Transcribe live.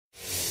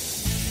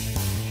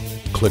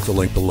Click the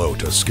link below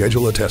to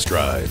schedule a test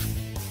drive.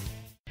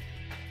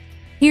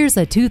 Here's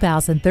a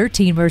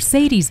 2013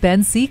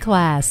 Mercedes-Benz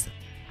C-Class.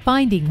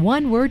 Finding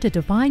one word to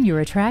define your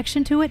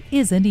attraction to it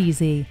isn't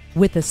easy.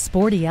 With the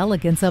sporty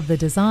elegance of the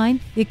design,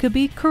 it could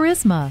be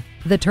charisma.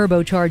 The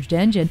turbocharged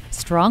engine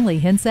strongly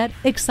hints at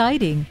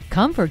exciting.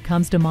 Comfort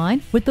comes to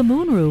mind with the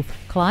moonroof,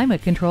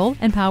 climate control,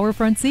 and power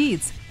front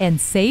seats.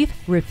 And safe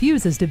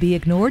refuses to be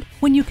ignored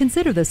when you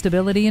consider the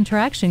stability and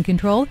traction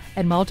control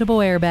and multiple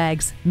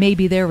airbags.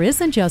 Maybe there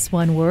isn't just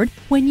one word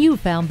when you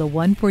found the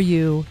one for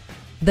you.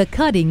 The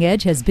cutting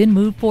edge has been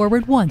moved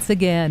forward once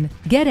again.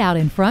 Get out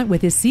in front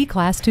with his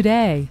C-Class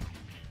today.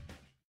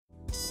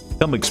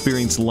 Come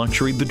experience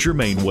luxury the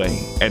Germain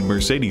way at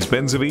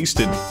Mercedes-Benz of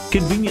Easton,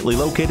 conveniently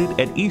located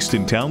at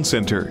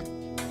Easton-Town-Center.